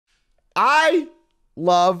I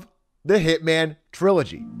love the Hitman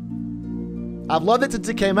trilogy. I've loved it since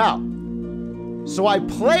it came out. So I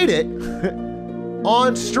played it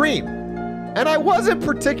on stream. And I wasn't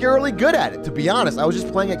particularly good at it, to be honest. I was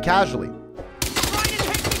just playing it casually.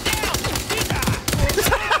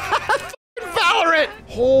 Valorant!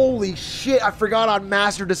 Holy shit, I forgot on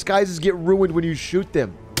Master Disguises get ruined when you shoot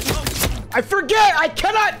them. I forget, I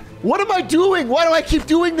cannot. What am I doing? Why do I keep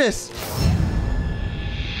doing this?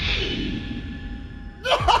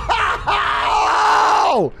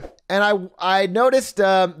 No! And I noticed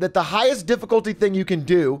that the highest difficulty thing you can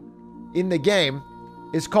do in the game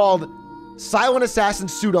is called Silent Assassin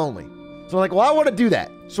Suit Only. So I'm like, well, I want to do that.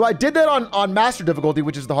 So I did that on Master difficulty,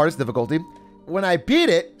 which is the hardest difficulty. When I beat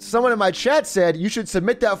it, someone in my chat said, you should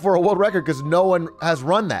submit that for a world record because no one has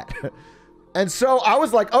run that. And so I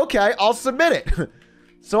was like, okay, I'll submit it.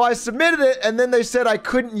 So I submitted it, and then they said I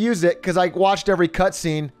couldn't use it because I watched every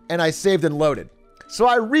cutscene and I saved and loaded. So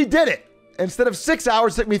I redid it. Instead of 6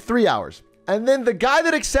 hours, it took me 3 hours. And then the guy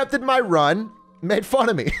that accepted my run made fun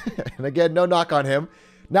of me. And again, no knock on him.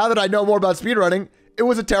 Now that I know more about speedrunning, it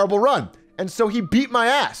was a terrible run. And so he beat my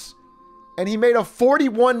ass. And he made a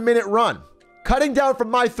 41-minute run, cutting down from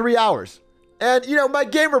my 3 hours. And, you know, my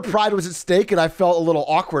gamer pride was at stake, and I felt a little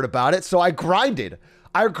awkward about it, so I grinded.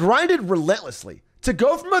 I grinded relentlessly. To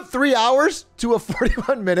go from a 3 hours to a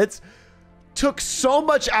 41 minutes took so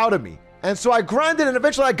much out of me. And so I grinded, and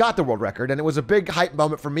eventually I got the world record, and it was a big hype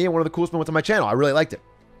moment for me and one of the coolest moments on my channel. I really liked it.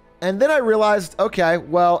 And then I realized, okay,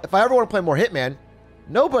 well, if I ever want to play more Hitman,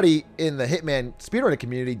 nobody in the Hitman speedrunning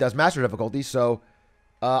community does master difficulty, so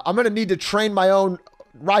I'm going to need to train my own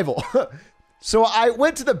rival. So I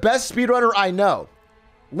went to the best speedrunner I know,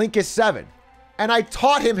 Linkus7, and I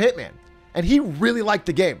taught him Hitman, and he really liked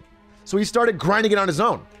the game. So he started grinding it on his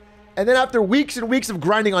own. And then after weeks and weeks of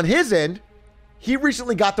grinding on his end, he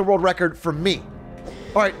recently got the world record from me.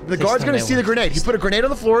 All right, the guard's going to see the grenade. He put a grenade on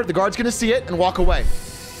the floor. The guard's going to see it and walk away.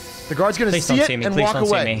 The guard's going to see it and walk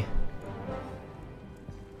away.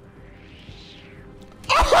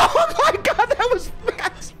 Oh my God, that was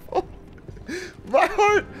massive. My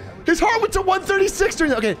heart, his heart went to 136 during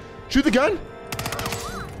that. Okay, shoot the gun.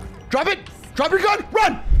 Drop it. Drop your gun.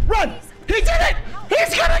 Run. Run. He did it.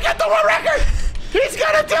 He's going to get the world record. He's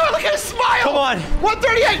gonna do it! Look at his smile! Come on!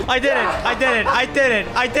 138! I did it! I did it! I did it!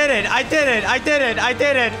 I did it! I did it! I did it! I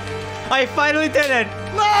did it! I finally did it!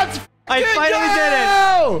 Let's I finally did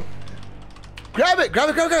it! Grab it! Grab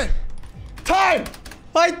it! Grab it! Grab it! Time!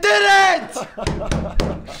 I did it!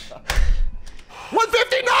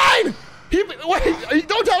 159! Wait!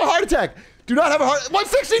 Don't have a heart attack! Do not have a heart...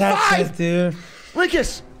 165! That's it, dude.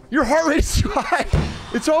 Linkus, your heart rate is too high.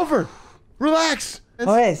 It's over. Relax.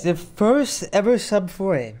 Oh, yeah, it's the first ever sub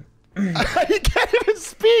for it. You can't even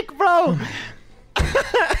speak, bro.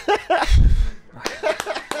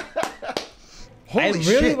 I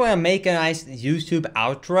really want to make a nice YouTube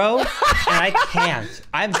outro, and I can't.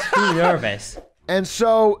 I'm too nervous. And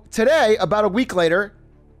so today, about a week later,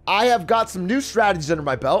 I have got some new strategies under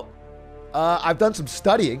my belt. I've done some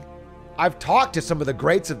studying. I've talked to some of the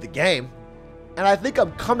greats of the game, and I think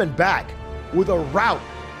I'm coming back with a route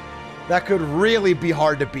that could really be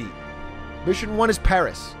hard to beat. Mission 1 is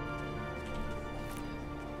Paris.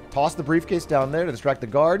 Toss the briefcase down there to distract the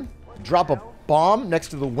guard. Drop a bomb next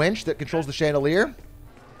to the winch that controls the chandelier.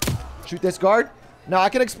 Shoot this guard. Now, I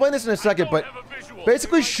can explain this in a second, but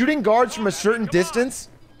basically shooting guards from a certain distance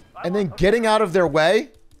and then getting out of their way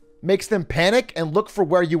makes them panic and look for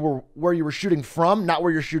where you were shooting from, not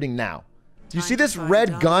where you're shooting now. Do you see this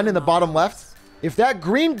red gun in the bottom left? If that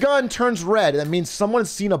green gun turns red, that means someone's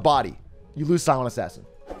seen a body. You lose Silent Assassin.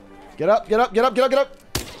 Get up, get up, get up, get up, get up.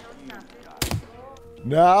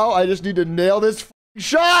 Now I just need to nail this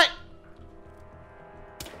shot.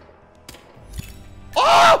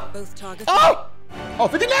 Oh! Oh! Oh,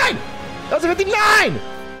 59! That's a 59!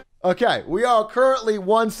 Okay, we are currently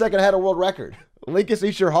 1 second ahead of world record. Linkus,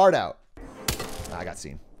 eat your heart out. I got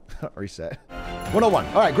seen. Reset. 101.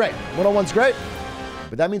 All right, great. 101's great.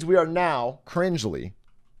 But that means we are now, cringely,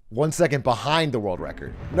 1 second behind the world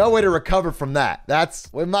record. No way to recover from that.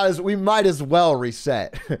 We might as well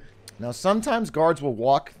reset. Now, sometimes guards will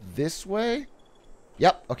walk this way.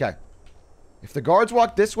 Yep, okay. If the guards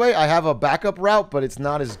walk this way, I have a backup route, but it's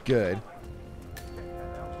not as good.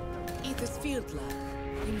 Ether's field lab.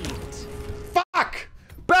 You need it. Fuck!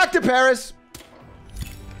 Back to Paris!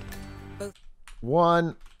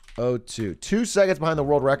 1:02. 2 seconds behind the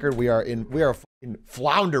world record. We are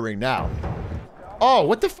floundering now. Oh,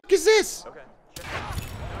 what the fuck is this? Okay.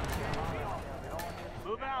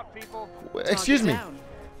 Move out, people. Excuse me.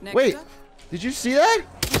 Next Wait, up. did you see that?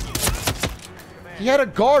 He had a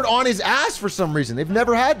guard on his ass for some reason. They've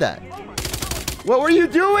never had that. What were you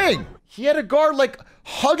doing? He had a guard like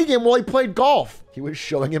hugging him while he played golf. He was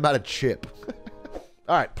showing him how to chip.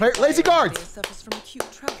 All right, lazy guards.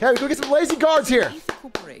 Okay, we go get some lazy guards here.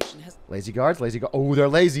 Lazy guards, lazy guards. Oh, they're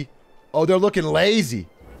lazy. Oh, they're looking lazy.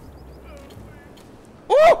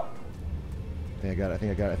 Ooh! I think I got it, I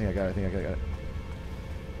think I got it, I think I got it, I think I got it.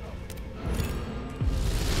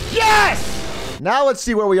 Yes! Now let's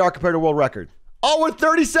see where we are compared to world record. Oh, we're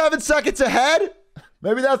 37 seconds ahead?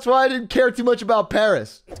 Maybe that's why I didn't care too much about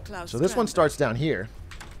Paris. So this one starts down here.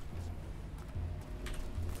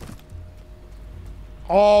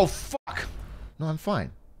 Oh, fuck. No, I'm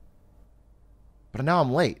fine. But now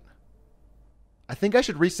I'm late. I think I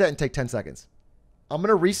should reset and take 10 seconds. I'm going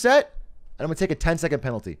to reset, and I'm going to take a 10-second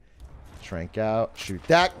penalty. Trank out. Shoot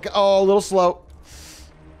that. Oh, a little slow.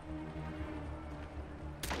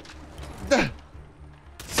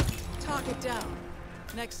 Target down.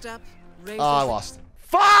 Next up, raise. Oh, I lost.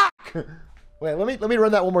 Fuck! Wait, let me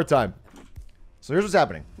run that one more time. So here's what's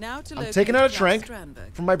happening. Now to I'm taking out a trank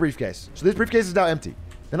from my briefcase. So this briefcase is now empty.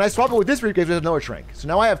 Then I swap it with this briefcase with another trank. So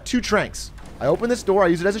now I have 2 tranks. I open this door, I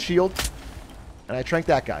use it as a shield, and I trank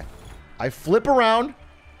that guy. I flip around,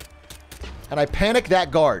 and I panic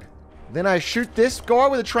that guard. Then I shoot this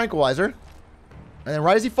guard with a tranquilizer, and then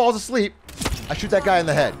right as he falls asleep, I shoot that guy in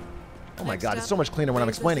the head. Oh my god, it's so much cleaner when I'm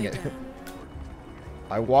explaining it.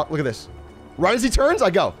 I walk, look at this. Right as he turns, I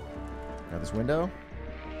go. Now this window.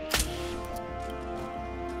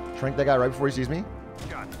 Trank that guy right before he sees me.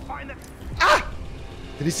 Ah!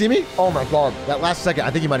 Did he see me? Oh my god, that last second,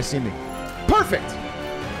 I think he might have seen me. Perfect!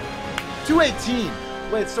 218.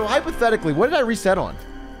 Wait, so hypothetically, what did I reset on?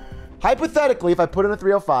 Hypothetically, if I put in a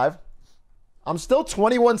 305, I'm still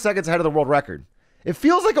 21 seconds ahead of the world record. It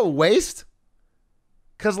feels like a waste,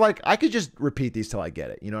 because, like, I could just repeat these till I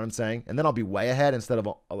get it. You know what I'm saying? And then I'll be way ahead instead of,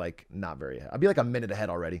 like, not very ahead. I'll be like a minute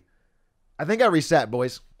ahead already. I think I reset,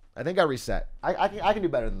 boys. I think I reset. I can do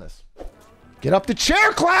better than this. Get up the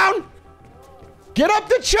chair, clown! Get up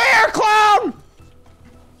the chair, clown!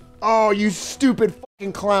 Oh, you stupid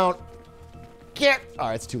fucking clown. Get. All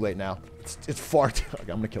right, it's too late now. It's far too.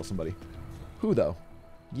 Okay, I'm going to kill somebody. Who, though?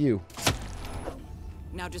 You.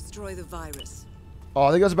 Now destroy the virus. Oh,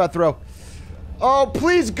 I think I was about to throw. Oh,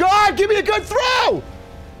 please, God, give me a good throw!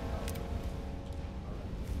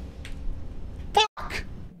 Fuck!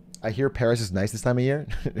 I hear Paris is nice this time of year.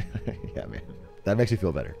 Yeah, man. That makes me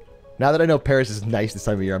feel better. Now that I know Paris is nice this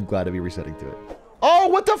time of year, I'm glad to be resetting to it. Oh,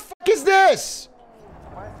 what the fuck is this?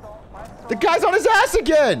 The guy's on his ass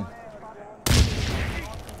again!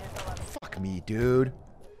 Fuck me, dude.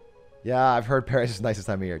 Yeah, I've heard Paris is nice this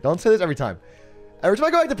time of year. Don't say this every time. Every time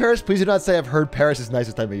I go back to Paris, please do not say I've heard Paris is nice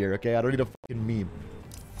this time of year, okay? I don't need a fucking meme.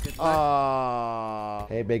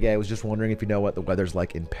 Hey, Big A, I was just wondering if you know what the weather's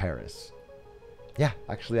like in Paris. Yeah,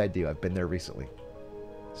 actually I do. I've been there recently.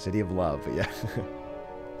 City of Love, but yeah.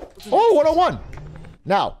 Oh, 101!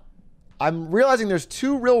 Now, I'm realizing there's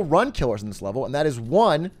 2 real run killers in this level, and that is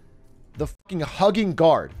 1, the fucking hugging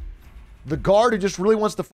guard. The guard who just really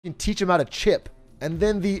wants to fucking teach him how to chip. And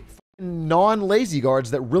then the non-lazy guards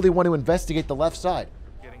that really want to investigate the left side.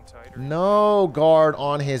 No guard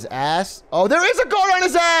on his ass. Oh, there is a guard on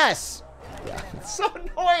his ass! Yeah, it's so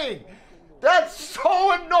annoying! That's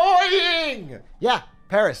so annoying! Yeah,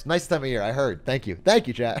 Paris, nice time of year, I heard. Thank you. Thank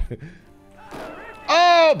you, chat.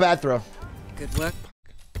 Oh, bad throw. Good work.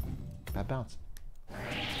 Bad bounce.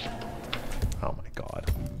 Oh my god.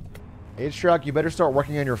 Atrioc, you better start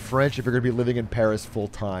working on your French if you're going to be living in Paris full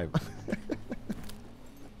time.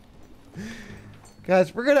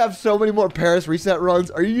 Guys, we're going to have so many more Paris reset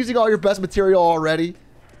runs. Are you using all your best material already?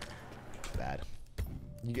 Bad.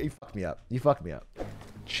 You fucked me up. You fucked me up.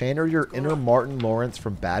 Channel your inner Martin Lawrence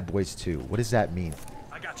from Bad Boys 2. What does that mean?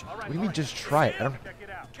 What do you mean just try it?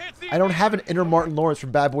 I don't have an inner Martin Lawrence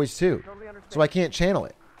from Bad Boys 2. So I can't channel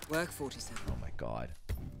it. Work 47. Oh my god.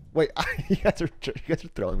 Wait, you guys are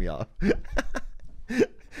throwing me off.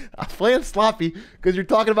 I'm playing sloppy because you're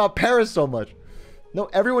talking about Paris so much. No,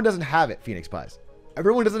 everyone doesn't have it, Phoenix Pies.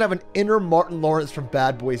 Everyone doesn't have an inner Martin Lawrence from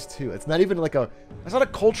Bad Boys 2. It's not even like a... That's not a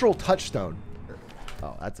cultural touchstone.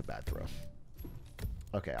 Oh, that's a bad throw.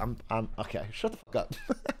 Okay, okay, shut the fuck up.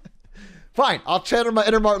 Fine, I'll channel my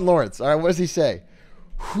inner Martin Lawrence. All right, what does he say?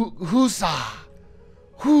 Whoosah!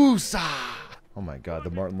 Whoosah! Oh my god,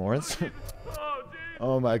 the Martin Lawrence.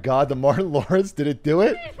 Oh my god, the Martin Lawrence. Did it do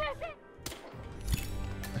it?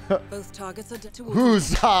 Both targets are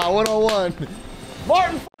Whoosah! 101.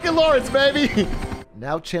 Martin fucking Lawrence, baby!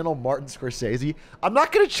 Now channel Martin Scorsese. I'm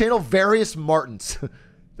not going to channel various Martins.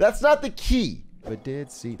 That's not the key. But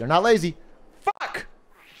did see. They're not lazy. Fuck!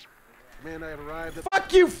 Man, I have arrived at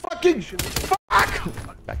Fuck you, fucking fuck!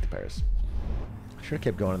 Back to Paris. I should have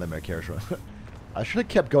kept going on that Marrakesh run. I should have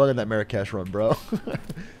kept going on that Marrakesh run, bro.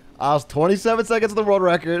 I was 27 seconds of the world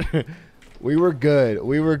record. We were good.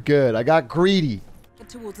 We were good. I got greedy.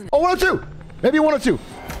 Oh, 102! Maybe 102.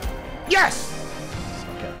 Yes!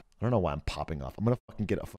 Okay. I don't know why I'm popping off. I'm gonna fucking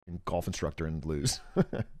get a fucking golf instructor and lose.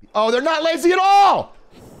 Oh, they're not lazy at all!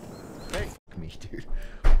 Hey. Fuck me, dude.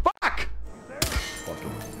 Fuck!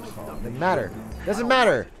 Fucking, oh, doesn't matter. Doesn't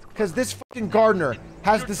matter. Because this fucking gardener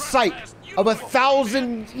has the sight of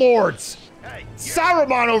 1,000 lords.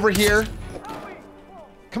 Saruman over here.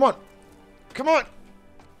 Come on. Come on.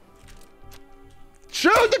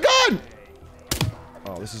 Shoot the gun!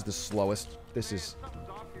 Oh, this is the slowest. This is...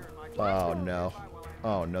 Oh, no.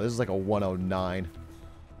 Oh, no. This is like a 109.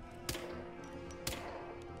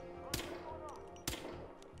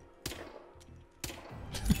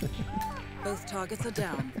 Both targets are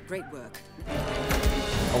down. Great work.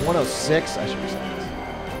 A 106? I should be saying this.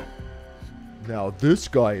 Now, this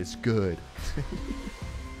guy is good.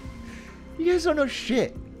 You guys don't know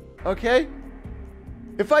shit. Okay?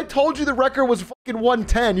 If I told you the record was fucking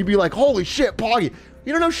 110, you'd be like, holy shit, Poggy.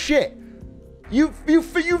 You don't know shit. You've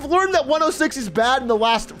learned that 106 is bad in the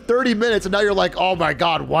last 30 minutes, and now you're like, oh my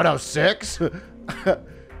god, 106? You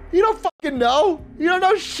don't fucking know. You don't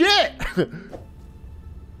know shit.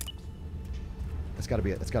 That's gotta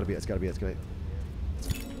be it. That's gotta be it. That's gotta be it. That's gotta be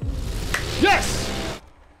it. Yes!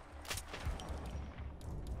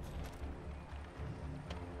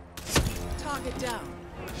 Target down.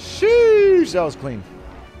 Sheesh, that was clean.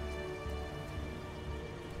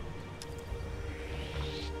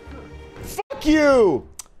 Fuck you!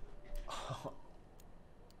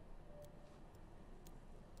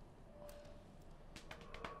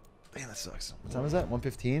 Man, that sucks. What time is that?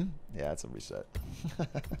 1:15? Yeah, it's a reset.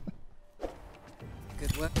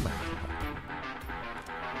 Good work.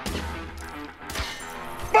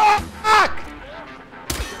 Fuck!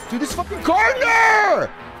 Dude, this fucking gardener!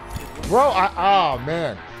 Bro, oh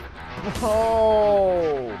man.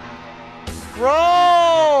 Bro!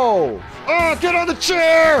 Bro! Oh, get on the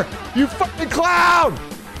chair! You fucking clown!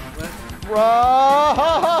 Bro!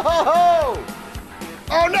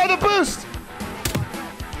 Oh no, the boost!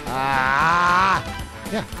 Ah!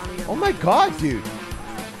 Yeah. Oh my god, dude.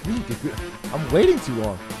 Dude. I'm waiting too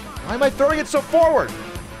long. Why am I throwing it so forward?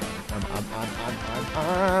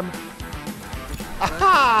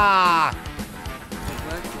 Aha!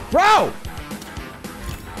 Bro!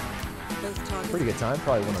 Pretty good time,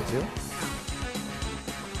 probably 102.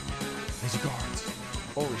 Lazy guards.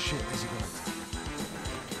 Holy shit, lazy guards.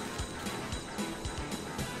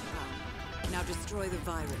 Now destroy the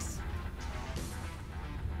virus.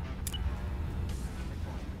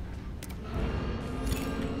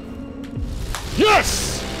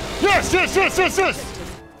 Yes! Yes, yes, yes, yes, yes!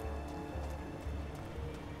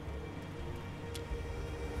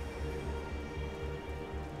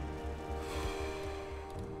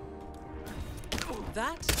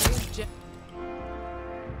 That is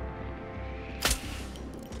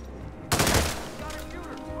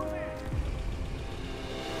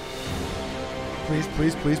Please,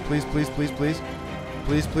 please, please, please, please, please, please.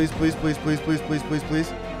 Please, please, please, please, please, please, please, please,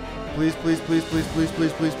 please. Please, please, please, please, please,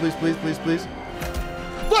 please, please, please, please, please, please.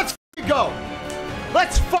 Let's fucking go!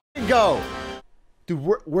 Let's fucking go! Dude,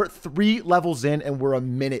 we're 3 levels in and we're a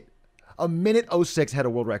minute 06 head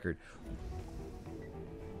of world record.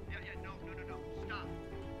 No, stop.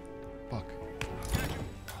 Fuck.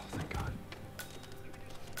 Oh, thank God.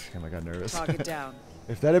 Damn, I got nervous. target down.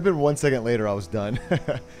 If that had been 1 second later, I was done.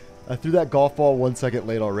 I threw that golf ball 1 second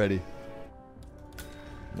late already.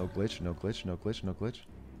 No glitch, no glitch, no glitch, no glitch.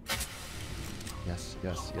 Yes,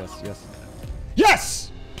 yes, yes, yes.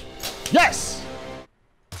 Yes! Yes!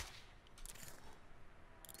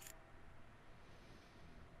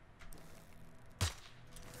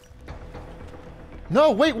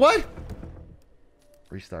 No, wait, what?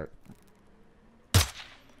 Restart.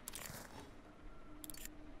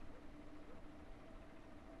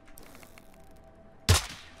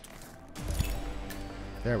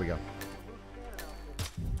 There we go.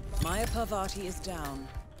 Maya Parvati is down.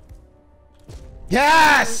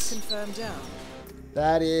 Yes! Confirmed down.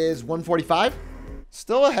 That is 145.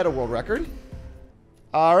 Still ahead of world record.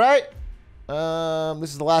 All right.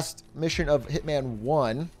 This is the last mission of Hitman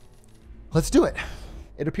 1. Let's do it.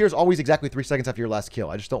 It appears always exactly 3 seconds after your last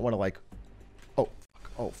kill. I just don't want to like... Oh,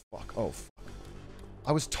 fuck. Oh, fuck. Oh, fuck.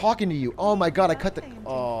 I was talking to you. Oh, my God. I cut the...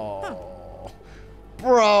 Oh.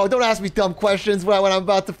 Bro, don't ask me dumb questions when I'm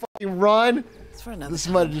about to fucking run. This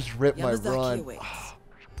might have just ripped my run.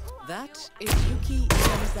 That is Yuki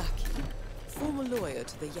Yamazaki. former lawyer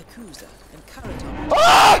to the Yakuza and Karatom.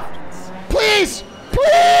 Ah! Please!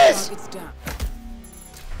 Please! Target's down.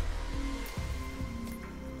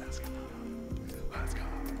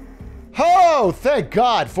 Oh, thank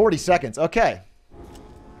God. 40 seconds. Okay.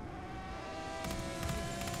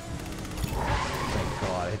 Thank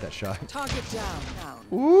God, I hit that shot. Target down.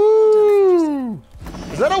 Ooh.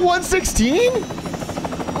 Is that a 116?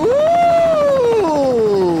 Ooh.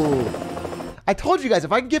 I told you guys,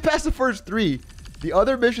 if I can get past the first 3, the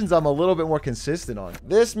other missions I'm a little bit more consistent on.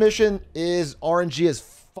 This mission is RNG as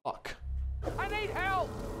fuck. I need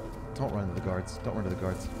help! Don't run to the guards. Don't run to the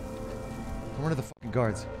guards. Don't run to the fucking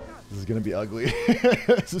guards. This is gonna be ugly.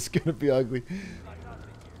 This is gonna be ugly.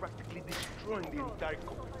 Practically destroying the entire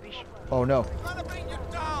competition. Oh no. Gonna bring you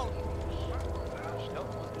down!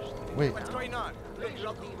 Wait, What's going on?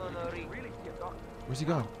 where's he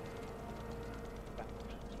going?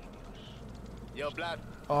 Yo, Blood.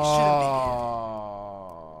 Oh,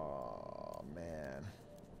 man.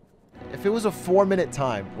 If it was a 4-minute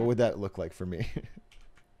time, what would that look like for me?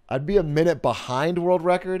 I'd be a minute behind world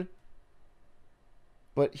record.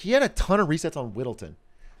 But he had a ton of resets on Whittleton.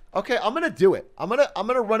 Okay, I'm gonna do it. I'm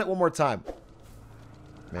gonna run it one more time.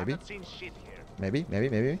 Maybe. Maybe.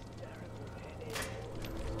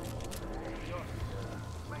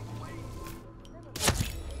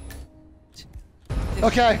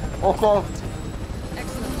 Okay.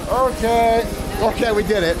 Okay, we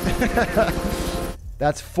did it.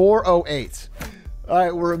 That's 4:08. All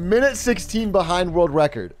right, we're a minute 16 behind world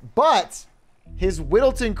record. But his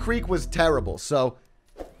Whittleton Creek was terrible, so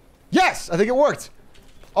yes, I think it worked.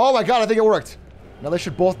 Oh my God, I think it worked. Now they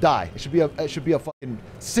should both die. It should be a fucking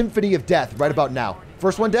symphony of death right about now.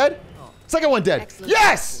 First one dead. Second one dead. Excellent.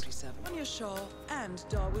 Yes! 47. Anya Shaw and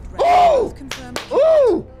Darwood Ray Oh! both confirmed.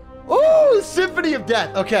 Ooh! Ooh! Symphony of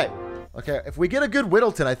death. Okay. Okay, if we get a good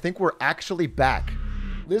Whittleton, I think we're actually back.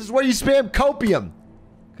 This is where you spam copium.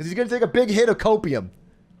 Because he's going to take a big hit of copium.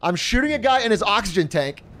 I'm shooting a guy in his oxygen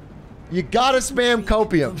tank. You gotta spam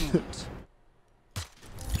copium.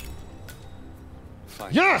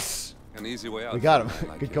 Yes! An easy way out. We got him.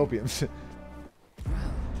 Like Good you. copiums.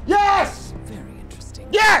 Yes! Very interesting.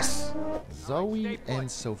 Yes! Zoe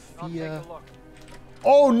and Sophia.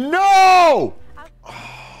 Oh no!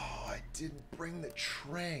 Oh, I didn't bring the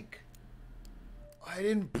trank. I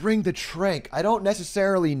didn't bring the trank. I don't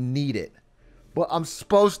necessarily need it, but I'm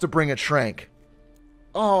supposed to bring a trank.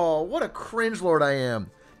 Oh, what a cringe lord I am.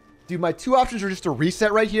 Dude, my 2 options are just to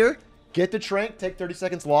reset right here, get the trank, take 30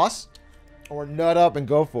 seconds loss, or nut up and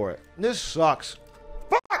go for it. This sucks.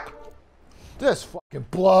 Fuck! This fucking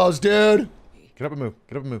blows, dude. Get up and move.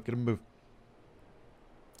 Get up and move. Get up and move.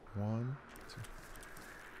 1,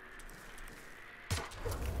 2.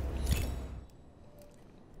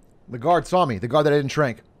 The guard saw me. The guard that I didn't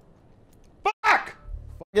trank. Fuck!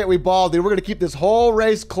 Fuck it, we balled, dude. We're gonna keep this whole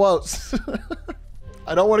race close.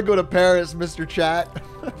 I don't want to go to Paris, Mr. Chat.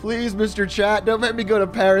 Please, Mr. Chat, don't make me go to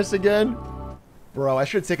Paris again. Bro, I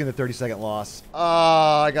should have taken the 30-second loss.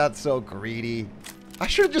 Oh, I got so greedy. I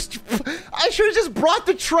should have just brought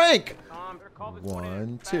the trank.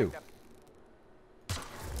 1, 2.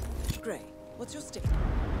 Gray, what's your stick?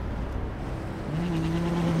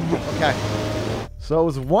 Okay. So it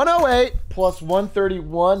was 108 plus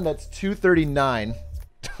 131. That's 239.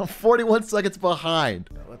 I'm 41 seconds behind.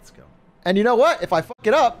 Let's go. And you know what? If I fuck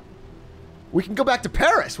it up, we can go back to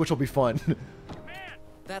Paris, which will be fun.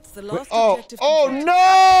 That's the last Oh, objective. oh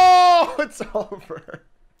no! It's over.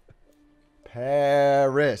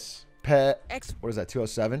 Paris. What is that,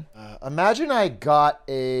 207? Imagine I got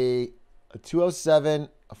a 207,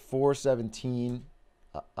 a 417.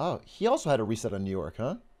 Oh, he also had a reset on New York,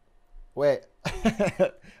 huh? Wait.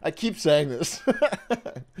 I keep saying this.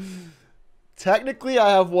 Technically,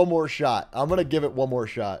 I have one more shot. I'm going to give it one more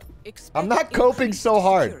shot. I'm not coping so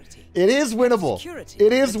hard. It is winnable.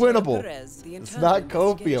 It is winnable. It's not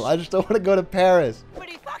copium. I just don't want to go to Paris.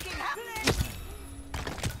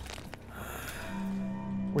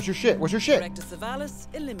 Where's your shit? Where's your shit? Director Savalas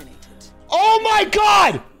eliminated. Oh my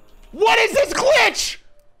god! What is this glitch?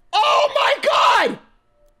 Oh my god!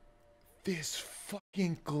 This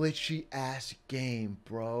fucking glitchy ass game,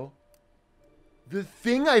 bro. The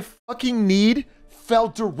thing I fucking need fell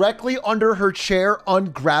directly under her chair,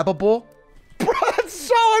 ungrabbable. Bro, that's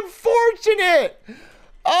so unfortunate.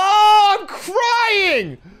 Oh, I'm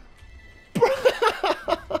crying.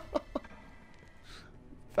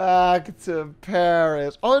 Back to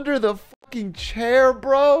Paris. Under the fucking chair,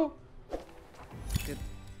 bro. Good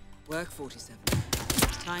work, 47.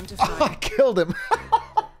 Time to I fight. killed him.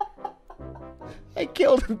 I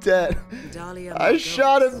killed him dead. Dahlia I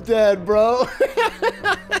shot him dead, bro.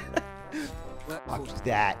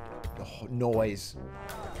 that noise.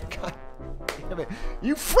 God damn it.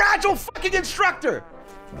 You fragile fucking instructor!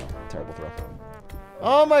 Oh, terrible throw.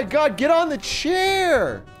 Oh my god, get on the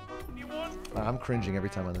chair! I'm cringing every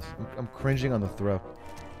time on this. I'm cringing on the throw.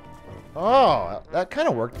 Oh, that kind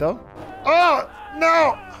of worked though. Oh,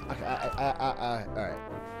 no! Okay, alright.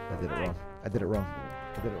 I did it wrong. I did it wrong.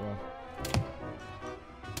 I did it wrong.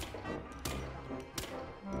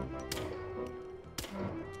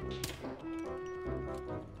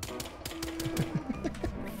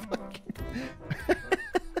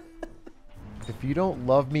 If you don't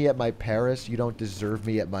love me at my Paris, you don't deserve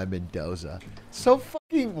me at my Mendoza. So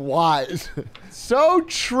fucking wise. So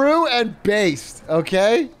true and based,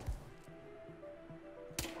 okay?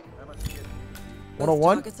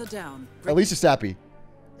 101? Targets are down. At least a Sappy.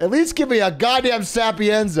 At least give me a goddamn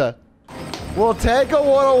Sapienza. We'll take a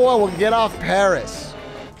 101. We'll get off Paris.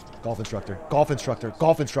 Golf instructor. Golf instructor.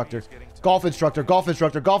 Golf instructor. Golf instructor. Golf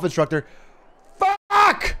instructor. Golf instructor.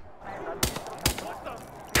 Fuck!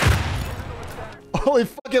 Holy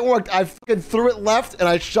fuck, it worked. I fucking threw it left and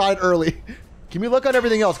I shot it early. Can we look on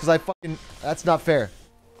everything else? Because I fucking... That's not fair.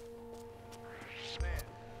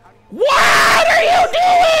 What are you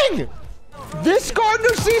doing? This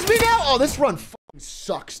gardener sees me now? Oh, this run fucking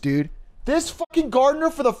sucks, dude. This fucking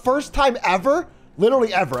gardener for the first time ever?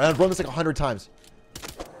 Literally ever. And I've run this like 100 times.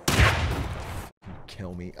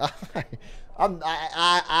 Kill me. I'm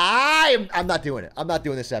not doing it. I'm not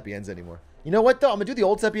doing this Sapienza anymore. You know what, though? I'm going to do the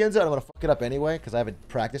old Sapienza, and I'm going to fuck it up anyway, because I haven't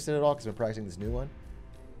practiced it at all, because I've been practicing this new one.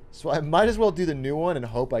 So I might as well do the new one and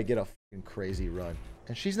hope I get a fucking crazy run.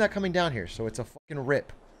 And she's not coming down here, so it's a fucking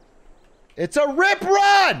rip. It's a rip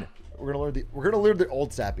run! We're gonna learn the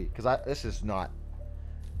old Sappy, because this is not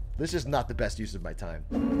the best use of my time.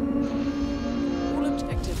 All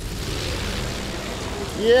objective.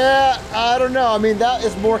 Yeah, I don't know. I mean, that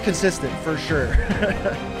is more consistent, for sure.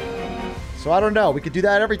 So I don't know. We could do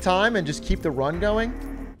that every time and just keep the run going.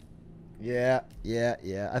 Yeah.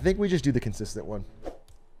 I think we just do the consistent one.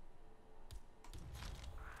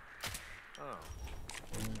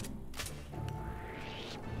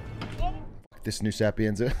 Fuck this new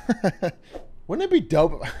Sapienza. Wouldn't it be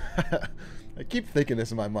dope? I keep thinking this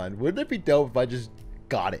in my mind. Wouldn't it be dope if I just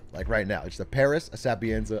got it, like right now? Just a Paris, a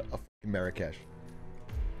Sapienza, a fucking Marrakesh.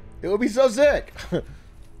 It would be so sick.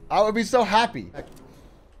 I would be so happy.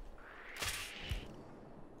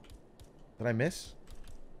 Did I miss?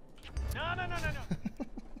 No.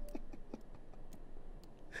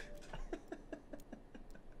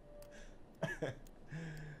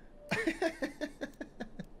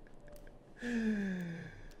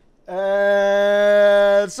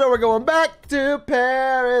 And so we're going back to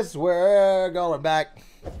Paris. We're going back.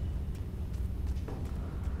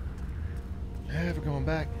 Yeah, we're going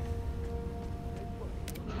back.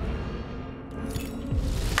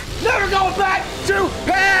 Never going back to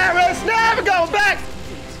Paris. Never going back.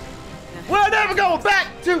 We're never going back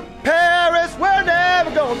to Paris. We're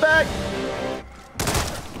never going back.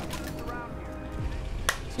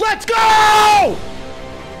 Let's go!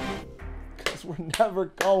 Because we're never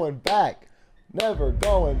going back. Never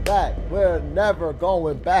going back. We're never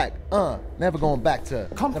going back. Never going back to.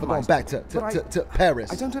 Never going back to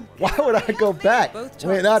Paris. Why would I go back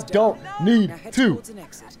when I don't need to?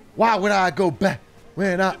 Why would I go back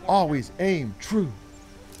when I always aim true?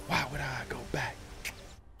 Why would I go back?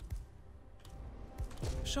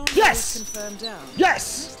 Yes!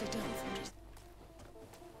 Yes!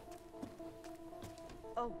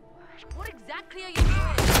 Oh, what exactly are you doing?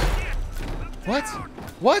 What?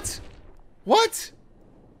 What? What?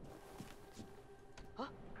 Huh?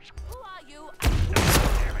 Who are you?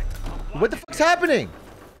 What the fuck's happening?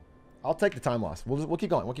 I'll take the time loss. We'll keep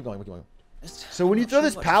going. We'll keep going. So when you throw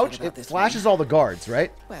this pouch, it flashes all the guards,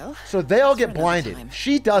 right? Well, so they all get blinded.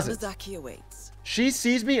 She doesn't. Zaki awaits. She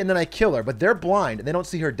sees me and then I kill her, but they're blind and they don't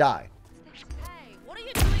see her die. Hey, what are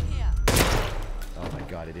you doing here? Oh my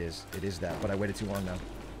god, it is. It is that, but I waited too long now.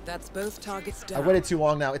 That's both targets down. I waited too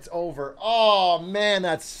long now. It's over. Oh man,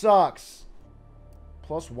 that sucks.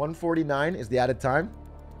 Plus 149 is the added time.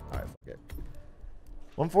 All right, fuck it.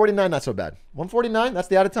 149, not so bad. 149, that's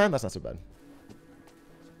the added time. That's not so bad.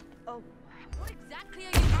 Oh, what exactly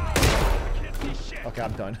are you doing? Okay,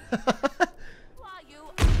 I'm done. Who are you?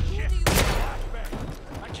 Who do you?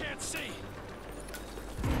 I can't see.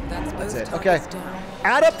 That's both That's it. targets Okay. down.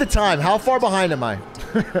 Add up the time. How far behind am I?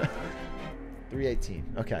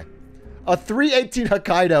 318. Okay. A 318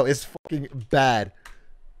 Hokkaido is fucking bad.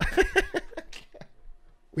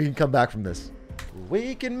 We can come back from this.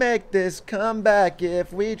 We can make this comeback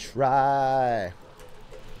if we try.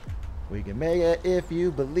 We can make it if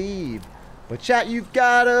you believe. But chat, you've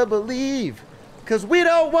gotta believe. Cause we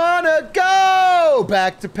don't wanna go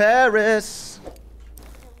back to Paris.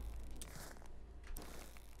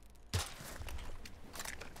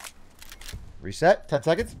 Reset, 10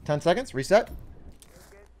 seconds, 10 seconds, reset.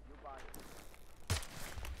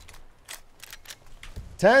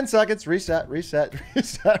 10 seconds, reset, reset,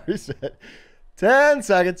 reset, reset. 10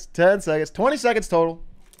 seconds, 10 seconds, 20 seconds total.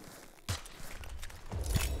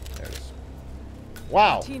 There it is.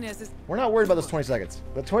 Wow. Martinez is We're not worried about those 20 seconds.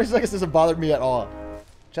 The 20 seconds doesn't bother me at all.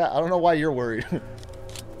 Chat, I don't know why you're worried.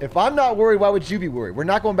 If I'm not worried, why would you be worried? We're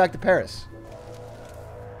not going back to Paris.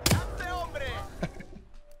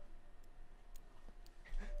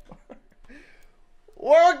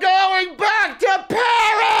 We're going back to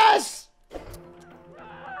Paris!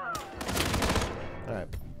 Alright.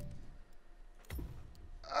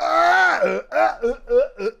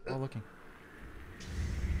 Oh, looking.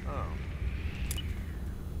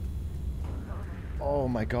 Oh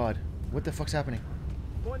my god. What the fuck's happening?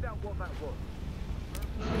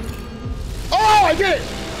 Oh, I did it!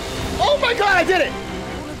 Oh my god, I did it!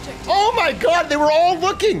 Oh my god, they were all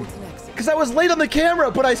looking! Because I was late on the camera,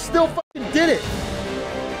 but I still fucking did it!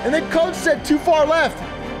 And then Coach said too far left.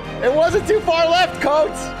 It wasn't too far left,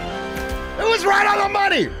 Coach! It was right on the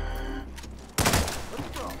money!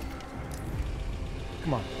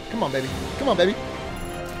 Come on. Come on, baby. Come on, baby.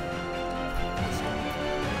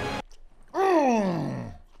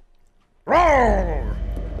 Roar!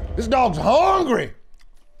 This dog's hungry.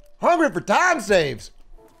 Hungry for time saves.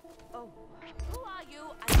 Oh, who are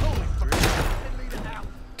you?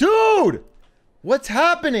 Dude! What's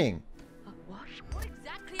happening? What? What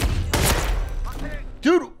exactly are you doing?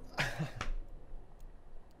 Dude!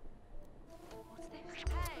 What's this?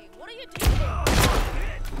 Hey, what are you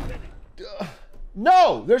doing?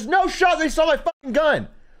 No! There's no shot they saw my fucking gun!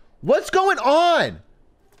 What's going on?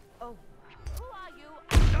 Oh, who are you?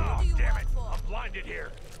 Who do you Damn work it! for? I'm blinded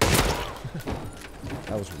here.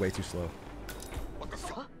 That was way too slow. What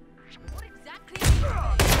exactly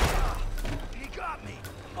are you doing? He got me,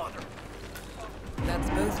 mother. that's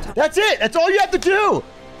both That's it! That's all you have to do!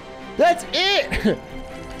 That's it!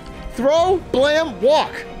 Throw, blam,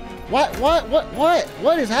 walk.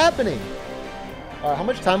 What is happening? Alright, how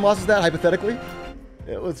much time loss is that, hypothetically?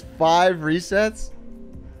 It was 5 resets?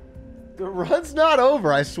 The run's not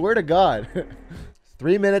over, I swear to God.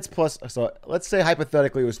 3 minutes plus, so let's say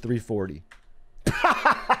hypothetically it was 340.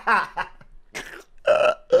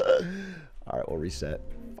 Alright, we'll reset.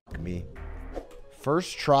 Fuck me.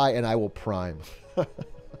 First try and I will prime.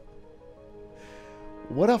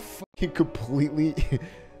 What a fucking completely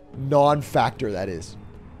non-factor that is.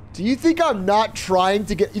 Do you think I'm not trying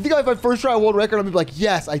to get... You think if I first try a world record, I'm gonna be like,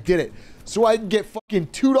 yes, I did it. So I can get fucking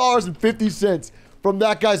 $2.50 from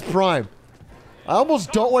that guy's prime. I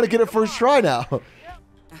almost don't want to get it first try now.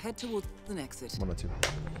 head towards the exit. 102.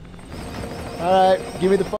 Alright,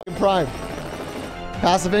 give me the fucking prime.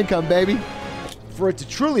 Passive income, baby. For it to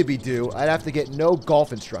truly be due, I'd have to get no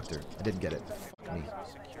golf instructor. I didn't get it. Fuck me.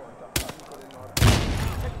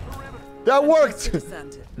 That worked!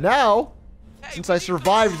 Now, since I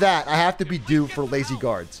survived that, I have to be due for lazy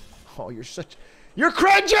guards. Oh, you're such... You're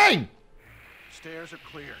cringing! Stairs are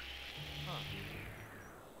clear.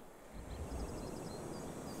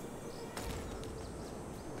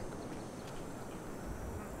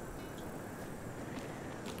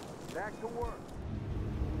 Back to work.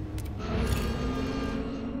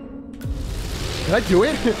 Did I do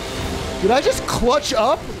it? Did I just clutch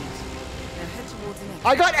up? Now head towards the exit.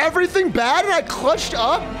 I got everything bad and I clutched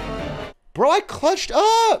up? Bro, I clutched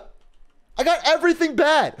up. I got everything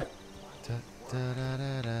bad.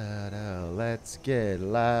 Let's get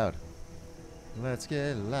loud. Let's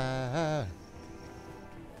get loud.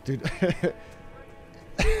 Dude.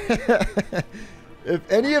 If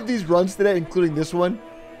any of these runs today, including this one,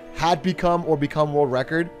 had become or become world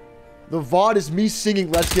record, the VOD is me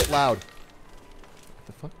singing Let's Get Loud. What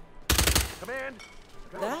the fuck? Command.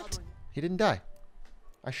 That? He didn't die.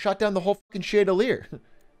 I shot down the whole fucking chandelier.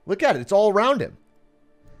 Look at it. It's all around him.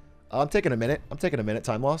 I'm taking a minute. I'm taking a minute.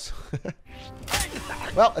 Time loss.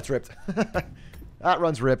 Well, it's ripped. That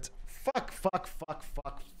run's ripped. Fuck, fuck, fuck,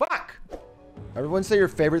 fuck, fuck. Everyone say your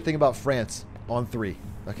favorite thing about France on 3.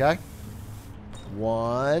 Okay?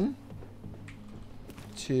 1,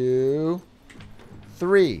 2,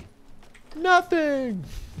 3. Nothing.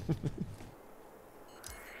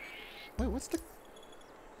 Wait, what's the...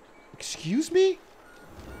 Excuse me?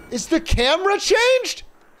 Is the camera changed?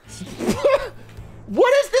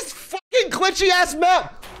 What is this fucking glitchy ass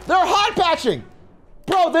map? They're hot patching.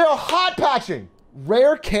 Bro, they're hot patching.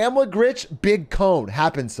 Rare camera glitch, big cone.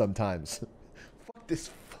 Happens sometimes. Fuck this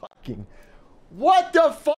fucking... What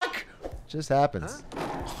the fuck? Just happens.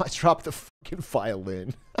 I dropped the fucking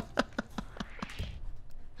violin.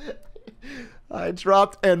 I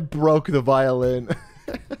dropped and broke the violin.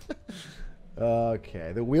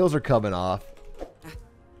 Okay, the wheels are coming off.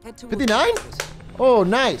 59? Oh,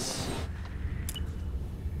 nice.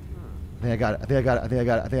 I think I got it. I think I got it. I think I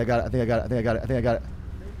got it. I think I got it. I think I got it. I think I got it. I think I got it.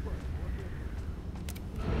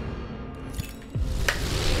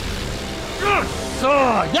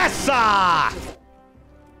 Yes, sir!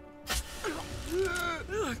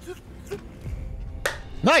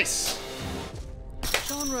 Nice!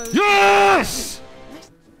 Yes!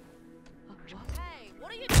 Hey,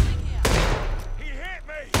 what are you doing here? He hit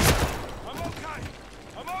me! I'm okay!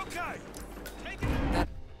 I'm okay! Take it!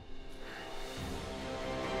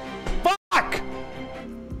 Fuck!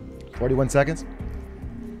 41 seconds.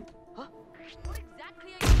 What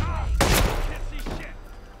exactly are you doing? Can't see shit!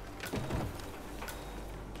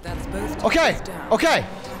 That's both Okay, targets down. okay,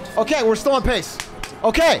 okay, we're still on pace.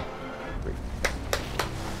 Okay.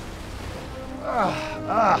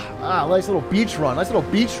 Nice little beach run. Nice little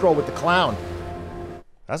beach stroll with the clown.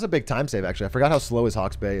 That's a big time save, actually. I forgot how slow his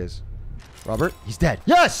Hawks Bay is. Robert, he's dead.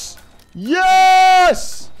 Yes!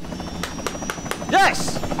 Yes!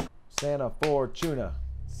 Yes! Santa Fortuna.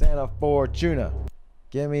 Santa Fortuna.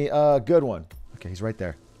 Give me a good one. Okay, he's right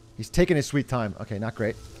there. He's taking his sweet time. Okay, not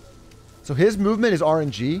great. So his movement is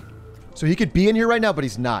RNG. So he could be in here right now, but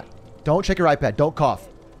he's not. Don't check your iPad. Don't cough.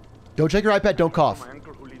 Don't check your iPad. Don't cough. My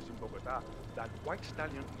uncle who lives in Bogota, that white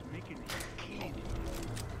stallion is making me killing it.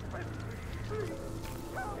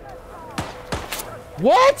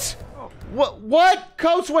 What? What?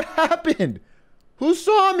 Coach, what happened? Who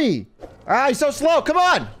saw me? Ah, he's so slow. Come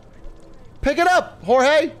on. Pick it up,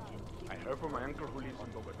 Jorge. I heard from my uncle who lives in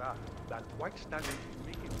Bogota, that white stallion is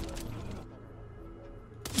making me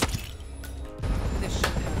This should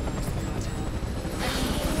have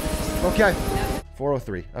Okay.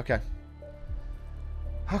 403. Okay.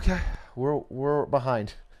 Okay. We're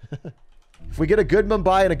behind. If we get a good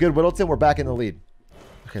Mumbai and a good Whittleton, we're back in the lead.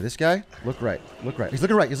 Okay, this guy, look right. Look right. He's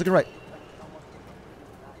looking right. He's looking right.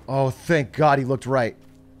 Oh, thank God he looked right.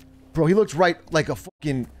 Bro, he looked right like a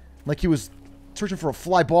fucking... Like he was searching for a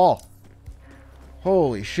fly ball.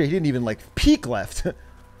 Holy shit, he didn't even like peek left.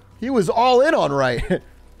 He was all in on right.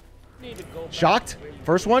 Shocked.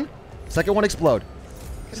 First one. Second one explode.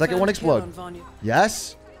 Second one explode.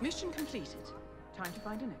 Yes. Mission completed. Time to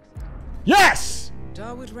find an exit. Yes!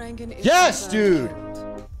 Darwood Rangan is Yes, confirmed dude!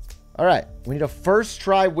 killed. All right, we need a first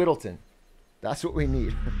try Whittleton. That's what we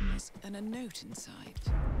need. And a note inside.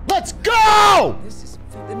 Let's go! This is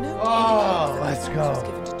for the note. Oh, indicates that let's this go. was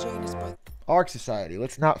given to Janus by Arc Society,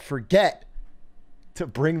 let's not forget to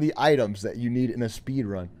bring the items that you need in a speed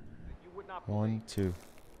run. 1, 2.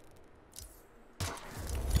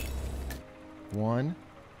 1,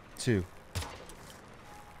 2.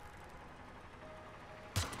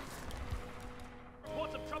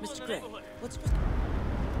 Mr. Gray. What's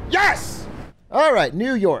Yes! All right,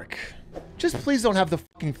 New York. Just please don't have the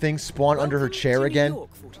fucking thing spawn under her chair New again.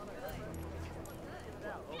 York, 40.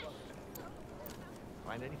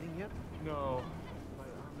 Find anything yet? No.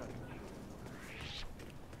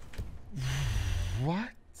 What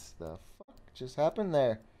the fuck just happened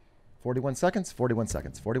there? 41 seconds, 41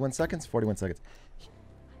 seconds, 41 seconds, 41 seconds.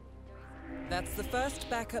 That's the first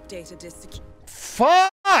backup data disk.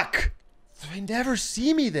 Fuck! They never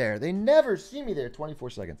see me there. They never see me there. 24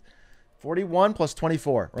 seconds. 41 plus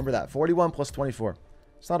 24. Remember that. 41 plus 24.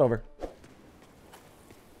 It's not over.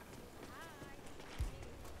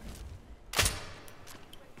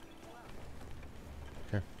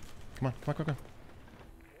 Okay. Come on. Come on. Come on. Come on.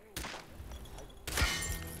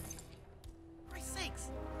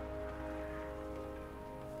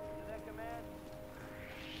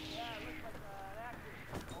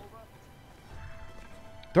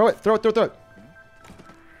 Throw it. Throw it. Throw it. Throw it.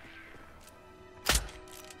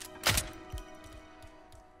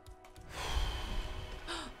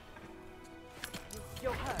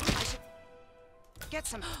 You're hurt. I should get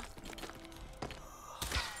some.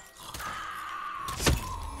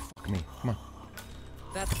 Fuck me. Come on.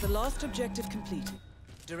 That's the last objective completed.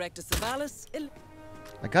 Director Savalas.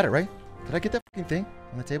 I got it, right? Did I get that fucking thing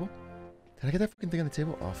on the table? Did I get that fucking thing on the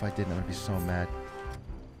table? Oh, if I didn't, I'm gonna be so mad.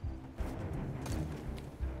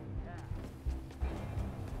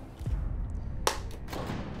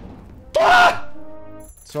 Ah!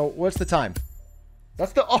 So, what's the time?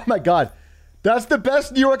 That's the... Oh my god. That's the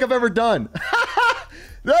best New York I've ever done.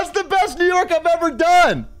 That's the best New York I've ever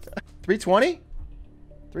done. 320?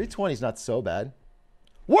 320 is not so bad.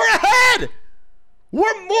 We're ahead!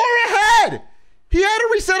 We're more ahead! He had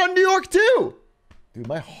a reset on New York too! Dude,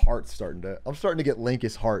 my heart's starting to... I'm starting to get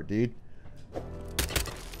Linkus heart, dude.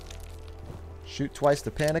 Shoot twice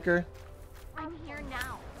to panic her. I'm here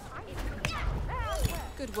now.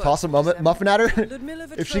 Good work. Toss a muffin at her. Ludmilla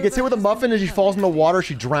If she gets hit with a Vetrova muffin has and she been falls in the water,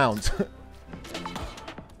 she drowns.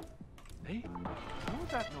 Hey, what was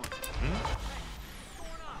that noise?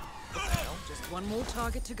 just one more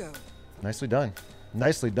target to go. Nicely done.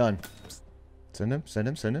 Nicely done. Send him, send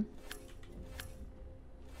him, send him.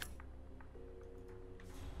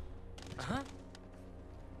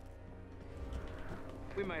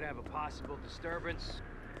 We might have a possible disturbance.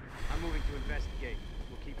 I'm moving to investigate.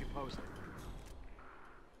 We'll keep you posted.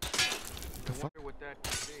 I wonder what that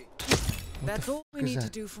could be. That's all we is need to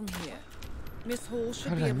that? do from here. Miss Hall should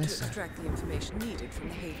How be did I able to miss that? extract the information needed from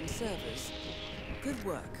the Haven servers. Good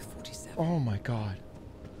work, 47. Oh my god.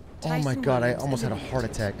 Oh Tyson my god, I Williams almost had a heart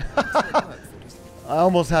attack. eliminated. Good work, 47. I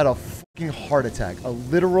almost had a fucking heart attack. A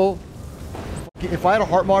literal... If I had a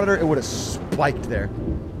heart monitor, it would have spiked there.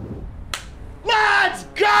 Let's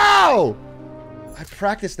go! I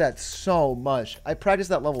practiced that so much. I practiced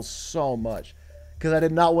that level so much. Because I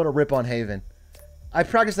did not want to rip on Haven. I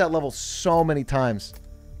practiced that level so many times.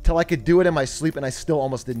 Till I could do it in my sleep and I still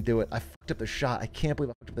almost didn't do it. I fucked up the shot. I can't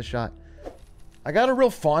believe I fucked up the shot. I got a real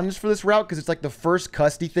fondness for this route because it's like the first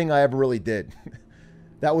custy thing I ever really did.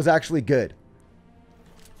 That was actually good.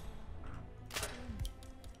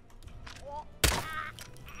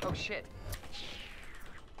 Oh shit.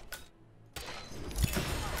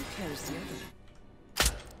 Who carries the other?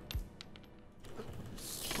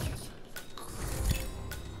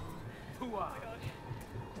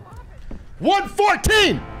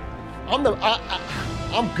 114!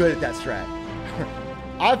 I'm good at that strat.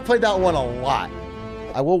 I've played that one a lot.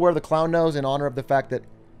 I will wear the clown nose in honor of the fact that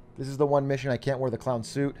this is the one mission I can't wear the clown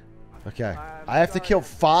suit. Okay. I have to kill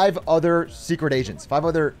 5 other secret agents, 5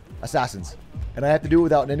 other assassins. And I have to do it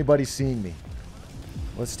without anybody seeing me.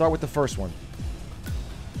 Let's start with the first one.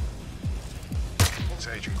 It's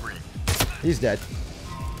Agent Green. He's dead.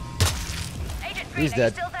 Agent He's Green, are you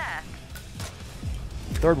dead. still there?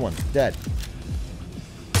 Third one, dead.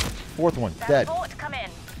 Fourth one, dead. Four to come in.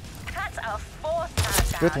 That's a fourth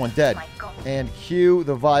man down. Fifth one, dead. Oh my God. And cue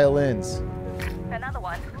the violins. Another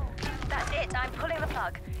one. That's it. I'm pulling the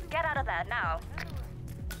plug. Get out of there now.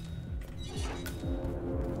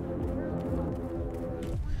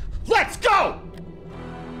 Let's go!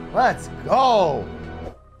 Let's go!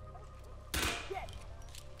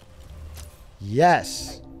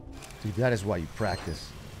 Yes! Dude, that is why you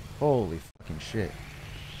practice. Holy fucking shit.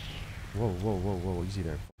 Whoa, whoa, whoa, whoa. Easy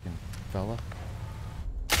there, fucking fella.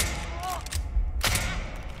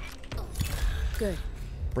 Good.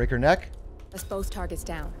 Break her neck. That's both targets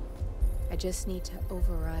down. I just need to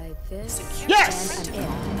override this. Yes! And I'm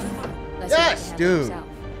in. Let's Yes, see if I can handle dude. yourself.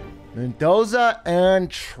 Mendoza and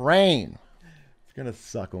Train. It's gonna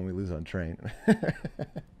suck when we lose on Train.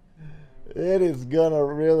 It is gonna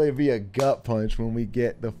really be a gut punch when we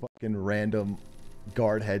get the fucking random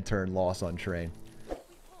guard head turn loss on Train.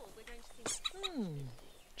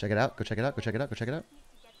 Check it out. Go check it out. Go check it out. Go check it out.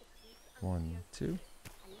 1, 2.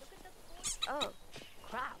 Oh,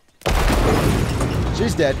 crap.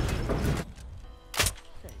 She's dead.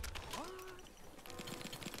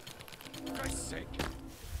 For Christ's sake.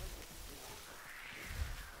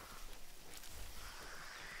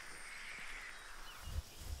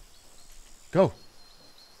 Go.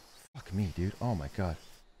 Fuck me, dude. Oh my god.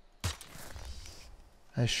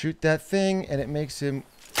 I shoot that thing and it makes him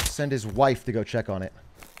send his wife to go check on it.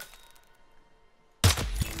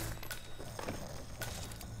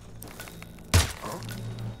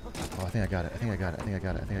 Oh, I think I got it. I think I got it. I think I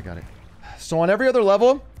got it. I think I got it. So on every other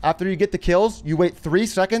level, after you get the kills, you wait 3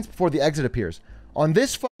 seconds before the exit appears. On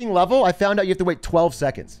this fucking level, I found out you have to wait 12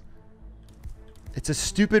 seconds. It's a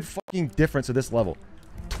stupid fucking difference of this level.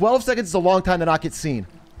 12 seconds is a long time to not get seen.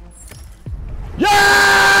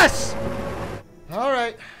 Yes! All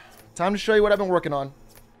right. Time to show you what I've been working on.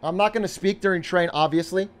 I'm not going to speak during train,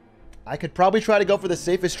 obviously. I could probably try to go for the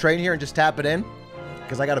safest train here and just tap it in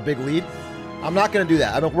because I got a big lead. I'm not going to do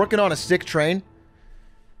that. I've been working on a sick train.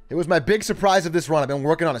 It was my big surprise of this run. I've been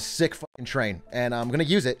working on a sick fucking train, and I'm going to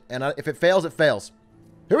use it. And if it fails, it fails.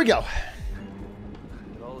 Here we go.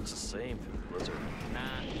 It all looks the same through the blizzard. Nah,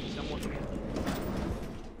 someone...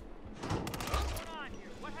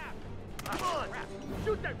 Come on!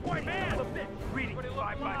 Shoot that white man! Reading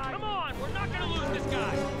 5-5. Come on, we're not gonna lose this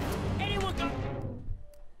guy. Anyone got...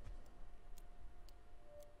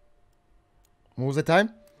 What was the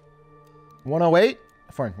time? 108?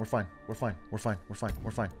 Fine, we're fine. We're fine. We're fine. We're fine.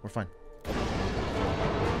 We're fine. We're fine.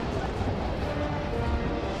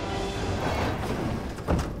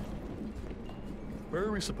 Where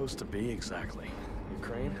are we supposed to be exactly?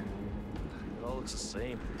 Ukraine? It all looks the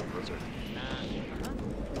same from the blizzard.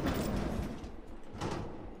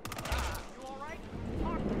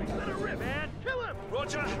 Let it rip, man! Kill him!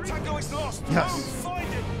 Roger! Tango is lost! Yes. Don't find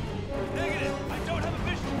him! Negative! I don't have a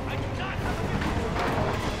vision! I do not have a vision!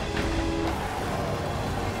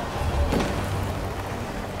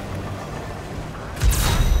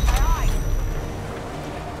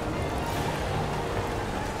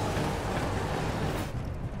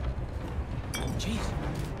 Jeez.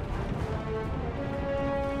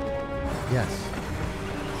 Yes.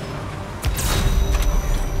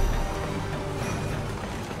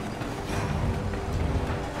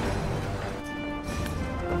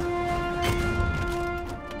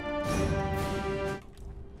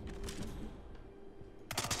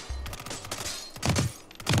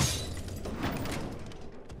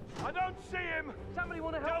 I don't see him! Somebody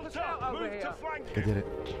want to help us out Delta, over move here? to flank! I did it.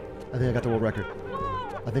 I think I got the world record.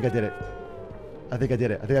 I think I did it. I think I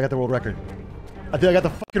did it. I think I got the world record. I think I got the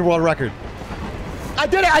fucking world record. I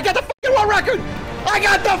did it! I got the fucking world record! I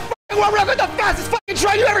got the fucking world record! The fastest fucking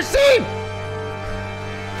train you've ever seen!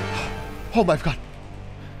 Oh my god.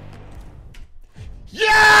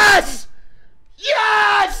 Yes!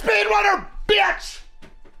 Yes! Speedrunner, bitch!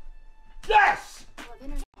 Yes!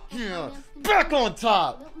 Yeah. Back on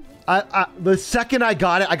top! The second I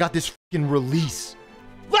got it, I got this fucking release.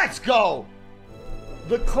 Let's go!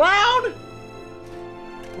 The clown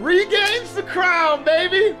regains the crown,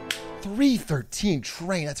 baby! 313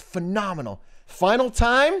 train, that's phenomenal. Final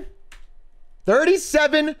time,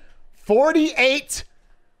 37:48.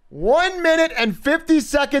 1 minute and 50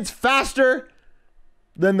 seconds faster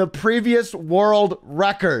than the previous world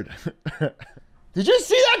record. Did you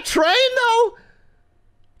see that train though?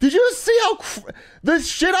 Did you see how the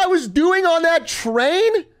shit I was doing on that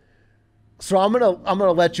train? So I'm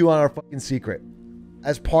gonna let you on our fucking secret.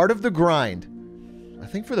 As part of the grind, I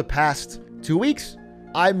think for the past 2 weeks,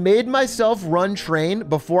 I made myself run train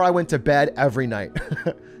before I went to bed every night.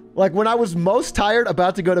 Like when I was most tired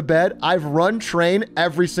about to go to bed, I've run train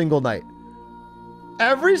every single night.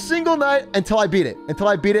 Every single night until I beat it. Until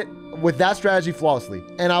I beat it with that strategy flawlessly.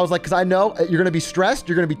 And I was like, because I know you're gonna be stressed,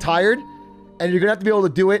 you're gonna be tired, and you're gonna have to be able to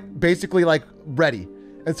do it basically like ready.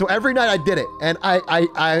 And so every night I did it, and I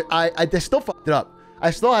still fucked it up.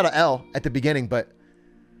 I still had an L at the beginning, but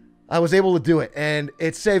I was able to do it, and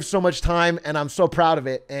it saved so much time, and I'm so proud of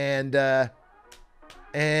it. And I'm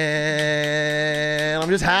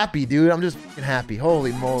just happy, dude. I'm just fucking happy.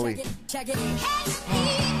 Holy moly. Check it.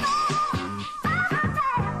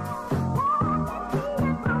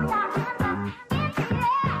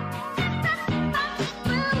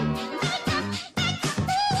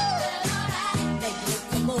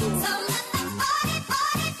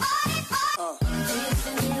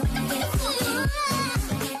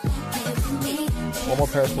 One more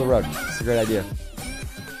Paris for the road. It's a great idea.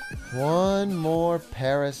 One more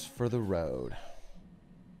Paris for the road.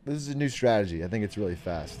 This is a new strategy. I think it's really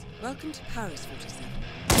fast. Welcome to Paris, 47.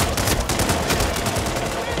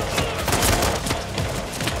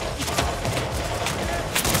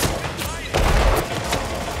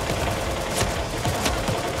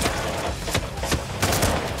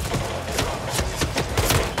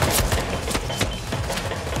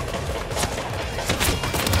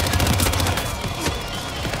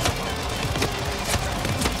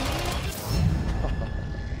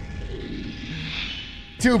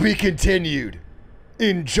 To be continued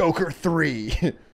in Joker 3.